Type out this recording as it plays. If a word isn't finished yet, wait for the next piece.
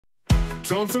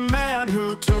Trump's a man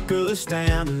who took a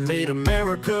stand and made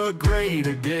America great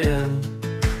again.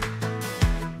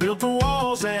 Built the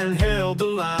walls and held the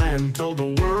line, told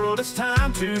the world it's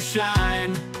time to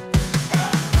shine.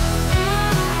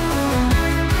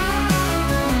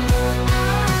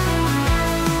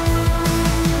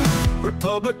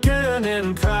 Republican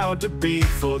and proud to be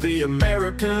for the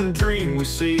American dream we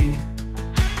see.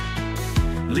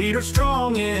 Leader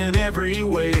strong in every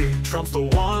way, Trump's the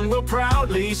one we'll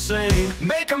proudly say.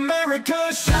 Make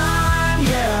America shine,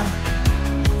 yeah,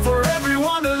 for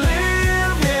everyone to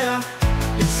live, yeah.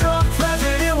 If Trump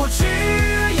president will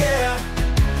cheer, yeah.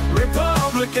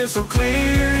 Republican so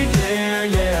clear, yeah,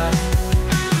 yeah.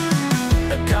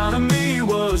 Economy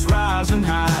was rising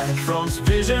high, Trump's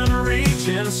vision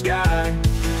reaching sky.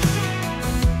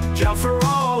 Job for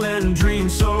all and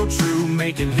dreams so true,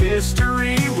 making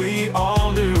history we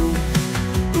all knew.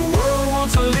 The world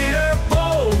wants a leader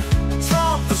bold,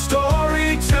 Trump the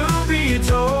story to be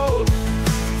told.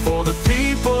 For the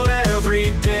people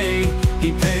every day,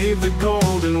 he paved the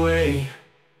golden way.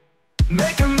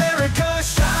 Make America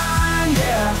shine,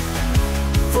 yeah,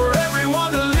 for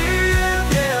everyone to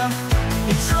live, yeah.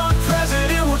 If Trump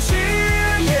president will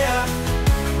cheer, yeah.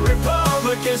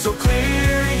 Republican so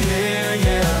clear, yeah,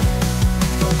 yeah.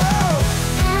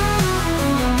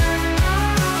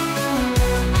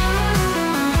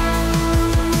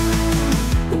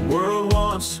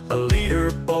 A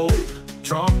leader bold,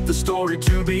 Trump the story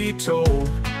to be told.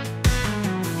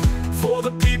 For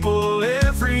the people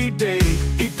every day,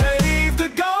 he paved the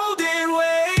golden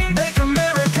way. Make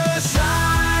America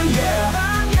shine,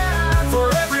 yeah,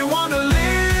 for everyone to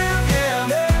live,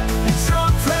 yeah. And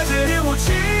Trump president will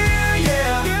cheer,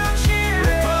 yeah.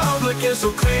 Republican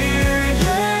so clear,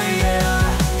 yeah, yeah.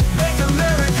 Make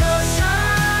America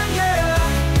shine, yeah,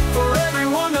 for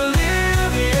everyone to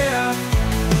live, yeah.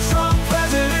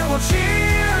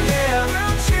 Cheer,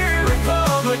 yeah,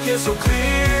 Republican so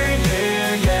clear.